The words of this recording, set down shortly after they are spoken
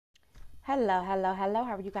Hello, hello, hello.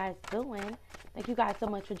 How are you guys doing? Thank you guys so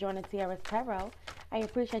much for joining Tiara's Tarot. I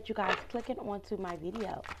appreciate you guys clicking onto my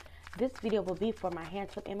video. This video will be for my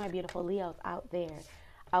handsome and my beautiful Leos out there.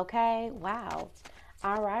 Okay, wow.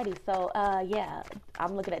 Alrighty, so yeah,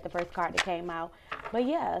 I'm looking at the first card that came out. But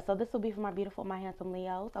yeah, so this will be for my beautiful, my handsome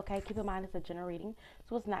Leos. Okay, keep in mind it's a general reading,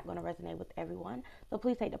 so it's not going to resonate with everyone. So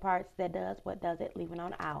please take the parts that does, what does it, leaving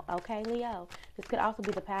on out. Okay, Leo. This could also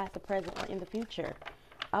be the past, the present, or in the future.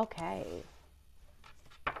 Okay.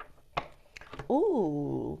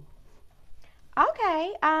 Ooh.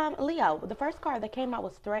 Okay. Leo, the first card that came out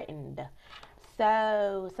was threatened.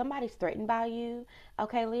 So somebody's threatened by you.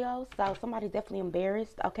 Okay, Leo. So somebody's definitely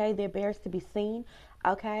embarrassed. Okay, they're embarrassed to be seen.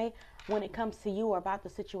 Okay, when it comes to you or about the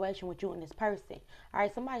situation with you and this person. All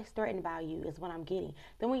right, somebody's threatened by you is what I'm getting.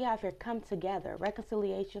 Then we have here come together,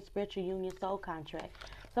 reconciliation, spiritual union, soul contract.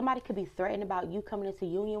 Somebody could be threatened about you coming into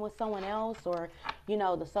union with someone else, or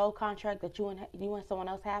the soul contract that you and someone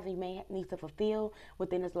else have, you may need to fulfill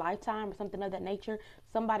within this lifetime or something of that nature.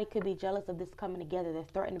 Somebody could be jealous of this coming together. They're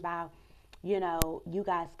threatened about you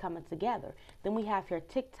guys coming together. Then we have here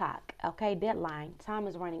TikTok, okay, deadline, time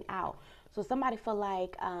is running out. So somebody feel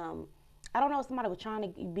like, I don't know if somebody was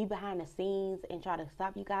trying to be behind the scenes and try to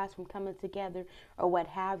stop you guys from coming together or what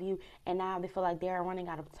have you, and now they feel like they're running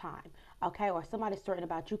out of time, okay? Or somebody's threatened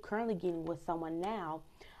about you currently getting with someone now,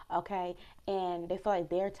 okay, and they feel like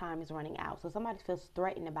their time is running out. So somebody feels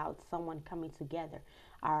threatened about someone coming together,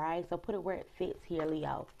 all right? So put it where it fits here,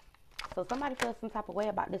 Leo. So somebody feels some type of way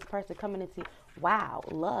about this person coming into, wow,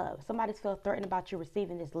 love. Somebody's feel threatened about you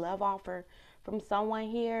receiving this love offer from someone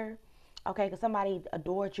here. Okay, because somebody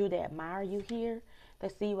adored you, they admire you here. They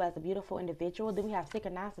see you as a beautiful individual. Then we have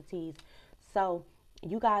synchronicities. So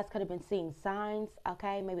you guys could have been seeing signs,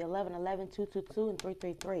 okay, maybe 1111, 222, and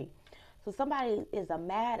 333. So somebody is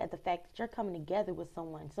mad at the fact that you're coming together with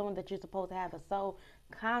someone that you're supposed to have a soul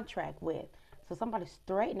contract with. So somebody's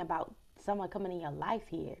threatened about someone coming in your life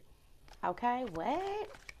here. Okay, what?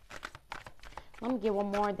 Let me get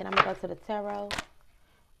one more, then I'm going to go to the tarot.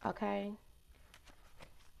 Okay.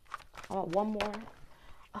 I want one more.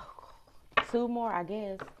 Oh, two more, I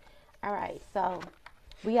guess. All right, so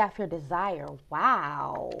we have here desire.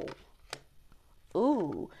 Wow.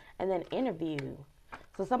 Ooh, and then interview.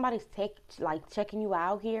 So somebody's checking you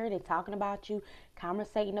out here. They're talking about you,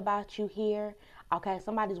 conversating about you here. Okay,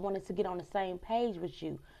 somebody's wanting to get on the same page with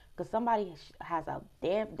you. Because somebody has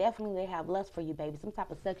definitely they have lust for you, baby. Some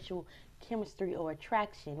type of sexual chemistry or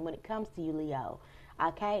attraction when it comes to you, Leo.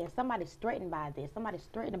 Okay, and somebody's threatened by this. Somebody's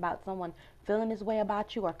threatened about someone feeling this way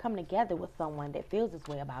about you or coming together with someone that feels this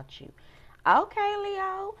way about you. Okay,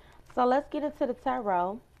 Leo. So let's get into the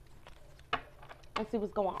tarot and see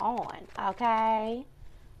what's going on. Okay.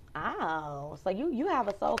 Oh, so you have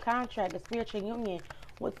a soul contract, a spiritual union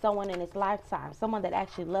with someone in this lifetime, someone that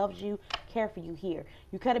actually loves you, care for you here.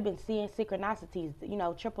 You could have been seeing synchronicities,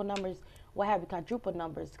 triple numbers, what have you, quadruple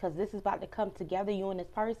numbers, because this is about to come together, you and this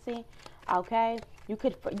person, okay? You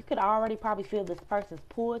could already probably feel this person's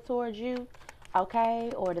pull towards you,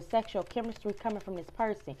 okay? Or the sexual chemistry coming from this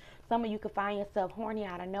person. Some of you could find yourself horny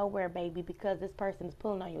out of nowhere, baby, because this person is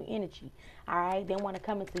pulling on your energy, all right? They want to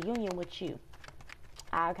come into union with you.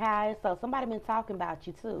 Okay, so somebody been talking about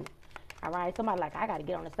you too. All right, somebody like, I got to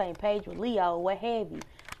get on the same page with Leo, what have you.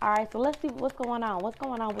 All right, so let's see what's going on. What's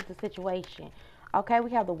going on with the situation? Okay,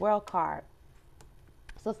 we have the World card.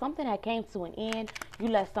 So something that came to an end, you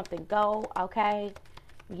let something go, okay?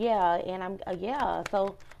 Yeah, and yeah,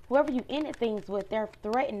 so whoever you ended things with, they're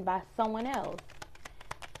threatened by someone else.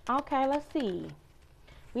 Okay, let's see.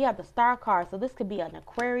 We have the Star card, so this could be an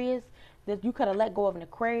Aquarius. That you could have let go of an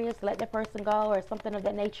Aquarius, let that person go, or something of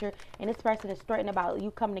that nature, and this person is threatened about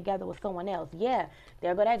you coming together with someone else. Yeah,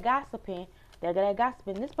 there go that gossiping. There go that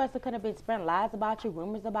gossiping. This person could have been spreading lies about you,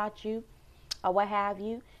 rumors about you, or what have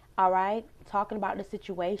you. All right, talking about the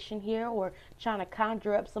situation here, or trying to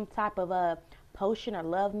conjure up some type of a potion or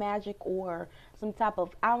love magic, or some type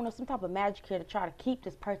of, I don't know, some type of magic here to try to keep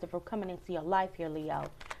this person from coming into your life here, Leo.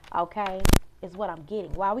 Okay, is what I'm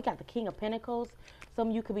getting. Wow, we got the King of Pentacles. Some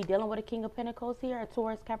of you could be dealing with a King of Pentacles here, a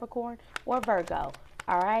Taurus, Capricorn, or Virgo.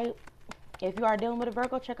 All right. If you are dealing with a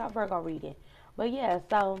Virgo, check out Virgo reading. But yeah,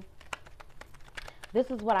 so this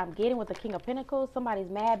is what I'm getting with the King of Pentacles. Somebody's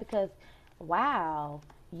mad because, wow.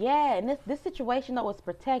 Yeah, and this situation, though, is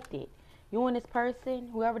protected. You and this person,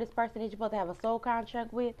 whoever this person is, you're supposed to have a soul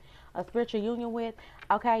contract with, a spiritual union with.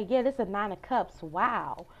 Okay, yeah, this is 9 of Cups.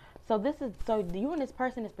 Wow. So you and this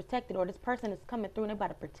person is protected, or this person is coming through and they're about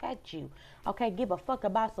to protect you. Okay, give a fuck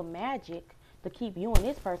about some magic to keep you and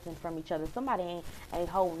this person from each other. Somebody ain't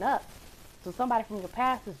holding up. So somebody from your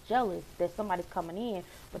past is jealous that somebody's coming in,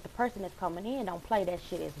 but the person that's coming in don't play that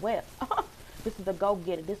shit as well. This is the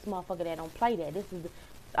go-getter. This motherfucker that don't play that. This is the,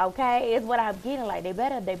 okay, it's what I'm getting. Like, they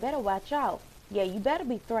better watch out. Yeah, you better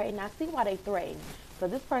be threatened. I see why they threaten. So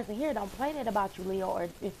this person here don't play that about you, Leo. Or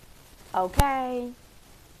okay,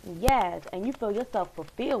 yes, and you feel yourself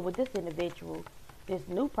fulfilled with this individual, this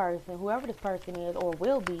new person, whoever this person is or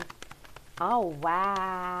will be. Oh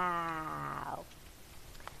wow.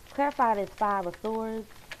 Clarify this Five of Swords.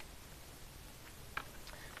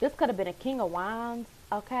 This could have been a King of Wands,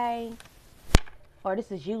 okay? Or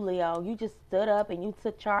this is you, Leo. You just stood up and you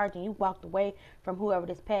took charge and you walked away from whoever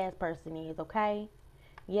this past person is, okay?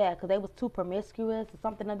 Yeah, because they was too promiscuous or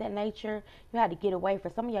something of that nature. You had to get away.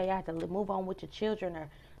 For some of y'all, you had to move on with your children or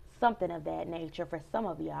something of that nature for some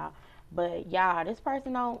of y'all. But y'all, this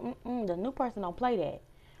person don't, the new person don't play that.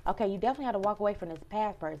 Okay, you definitely had to walk away from this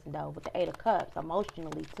past person, though, with the Eight of Cups,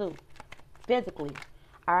 emotionally, too. Physically,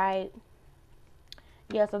 all right?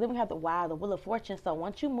 Yeah, so then we have the Wheel of Fortune. So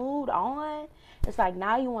once you moved on, it's like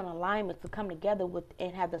now you want alignment to come together with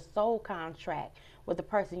and have the soul contract with the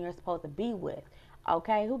person you're supposed to be with.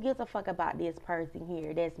 Okay, who gives a fuck about this person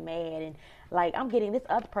here that's mad and like I'm getting this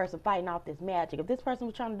other person fighting off this magic. If this person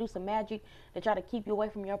was trying to do some magic to try to keep you away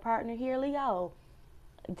from your partner here, Leo,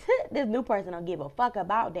 this new person don't give a fuck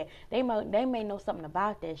about that. They may know something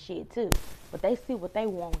about that shit too, but they see what they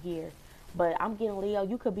want here. But I'm getting, Leo,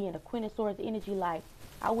 you could be in the Queen of Swords energy like,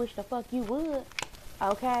 I wish the fuck you would,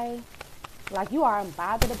 okay? Like you are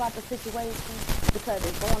unbothered about the situation because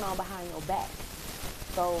it's going on behind your back.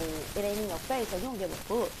 So it ain't in your face, so you don't give a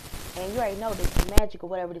fuck. And you already know this magic or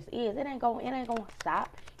whatever this is, it ain't gonna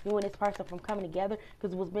stop you and this person from coming together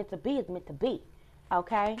because what's meant to be is meant to be,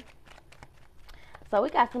 okay? So we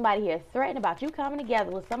got somebody here threatening about you coming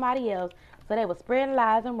together with somebody else. So they were spreading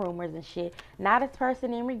lies and rumors and shit. Now this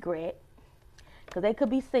person in regret. Because they could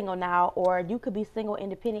be single now, or you could be single,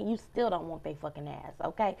 independent. You still don't want their fucking ass,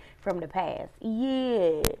 okay? From the past.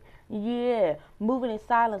 Yeah. Yeah. Moving in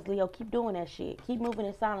silence, Leo. Keep doing that shit. Keep moving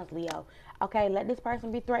in silence, Leo. Okay, let this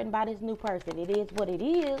person be threatened by this new person. It is what it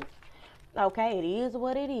is. Okay, it is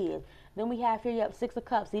what it is. Then we have here, yep, Six of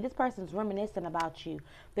Cups. See, this person's reminiscing about you.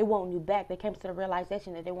 They want you back. They came to the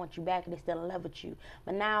realization that they want you back and they're still in love with you.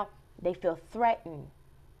 But now they feel threatened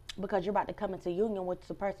because you're about to come into union with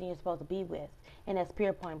the person you're supposed to be with. And that's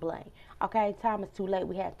pure point blank. Okay, time is too late.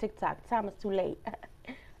 We have TikTok. Time is too late.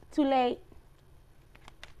 Too late.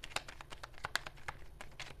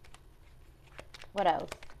 What else?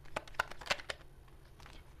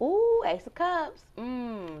 Ooh, Ace of Cups.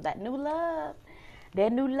 That new love.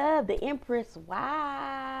 That new love. The Empress.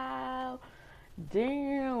 Wow.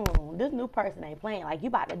 Damn. This new person ain't playing. Like, you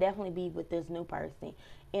about to definitely be with this new person.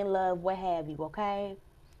 In love, what have you, okay?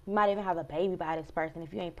 You might even have a baby by this person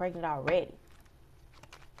if you ain't pregnant already.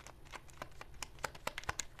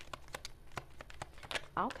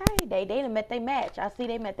 Okay, they done met their match. I see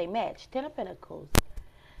they met their match. Ten of Pentacles.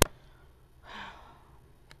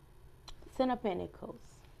 Ten of Pentacles.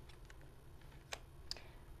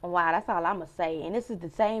 Wow, that's all I'm going to say. And this is the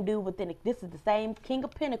same dude within this is the same King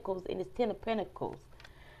of Pentacles and it's Ten of Pentacles.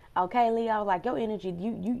 Okay, Leo, like your energy,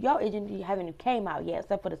 your energy haven't even came out yet,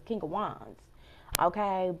 except for this King of Wands.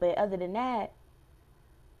 Okay, but other than that,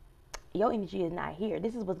 your energy is not here.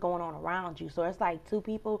 This is what's going on around you. So it's like two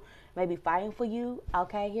people maybe fighting for you.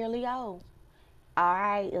 Okay, here, Leo. All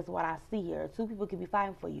right, is what I see here. Two people could be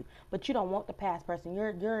fighting for you, but you don't want the past person.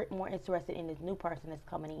 You're more interested in this new person that's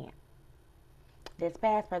coming in. This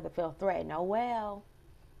past person feel threatened. Oh well,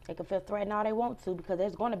 they can feel threatened all they want to because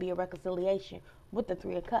there's going to be a reconciliation with the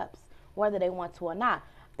Three of Cups, whether they want to or not.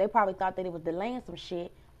 They probably thought that it was delaying some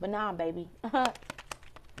shit, but nah, baby.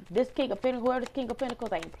 This King of Pentacles, whoever this King of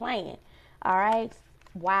Pentacles ain't playing. All right.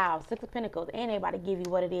 Wow. Six of Pentacles. Ain't anybody give you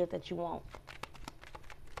what it is that you want.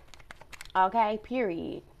 Okay.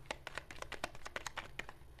 Period.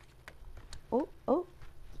 Ooh, ooh,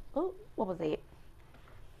 ooh. What was it?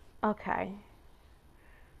 Okay.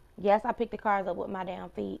 Yes, I picked the cards up with my damn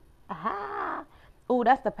feet. Aha. Ooh,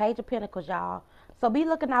 that's the Page of Pentacles, y'all. So be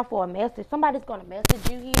looking out for a message. Somebody's going to message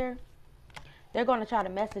you here. They're going to try to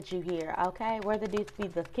message you here, okay? Whether this be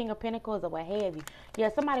the King of Pentacles or what have you. Yeah,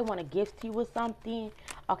 somebody want to gift you with something,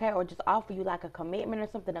 okay? Or just offer you like a commitment or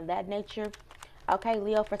something of that nature. Okay,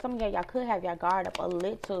 Leo, for some of y'all could have your guard up a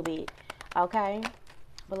little bit, okay?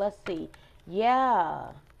 But let's see.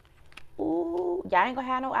 Yeah. Ooh, y'all ain't going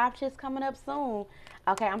to have no options coming up soon.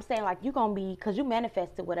 Okay, I'm saying like you're going to be, because you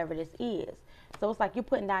manifested whatever this is. So it's like you're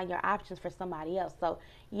putting down your options for somebody else. So,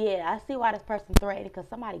 yeah, I see why this person threatened because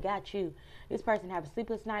somebody got you. This person having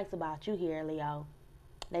sleepless nights about you here, Leo.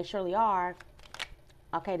 They surely are.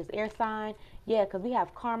 Okay, this air sign. Yeah, because we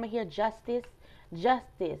have karma here, justice,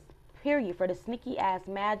 justice, period, for the sneaky ass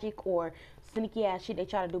magic or sneaky ass shit they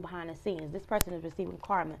try to do behind the scenes. This person is receiving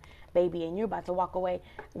karma, baby, and you're about to walk away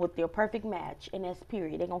with your perfect match, and that's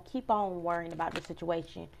period. They're going to keep on worrying about the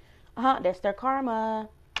situation. That's their karma.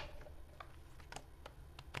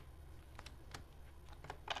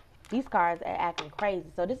 These cards are acting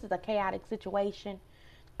crazy. So this is a chaotic situation.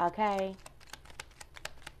 Okay.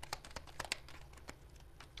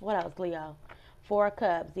 What else, Leo? Four of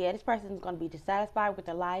Cups. Yeah, this person is going to be dissatisfied with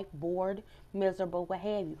their life, bored, miserable, what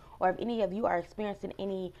have you. Or if any of you are experiencing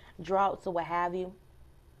any droughts or what have you,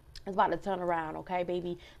 it's about to turn around, okay,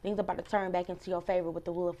 baby? Things are about to turn back into your favor with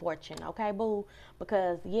the Wheel of Fortune, okay, boo?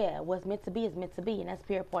 Because, yeah, what's meant to be is meant to be, and that's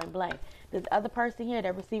pure point blank. This other person here,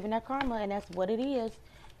 they're receiving their karma, and that's what it is.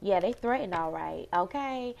 Yeah, they threatened, all right,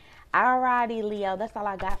 okay? Alrighty, Leo, that's all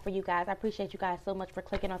I got for you guys. I appreciate you guys so much for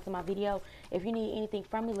clicking onto my video. If you need anything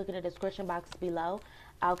from me, look at the description box below,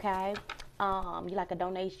 okay? You like to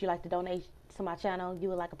donate to my channel, you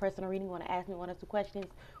would like a personal reading, you want to ask me one or two questions,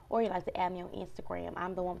 or you like to add me on Instagram.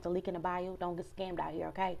 I'm the one with the link in the bio. Don't get scammed out here,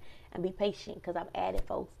 okay? And be patient, because I'm adding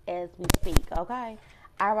folks as we speak, okay?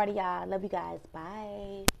 Alrighty, y'all. Love you guys.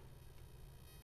 Bye.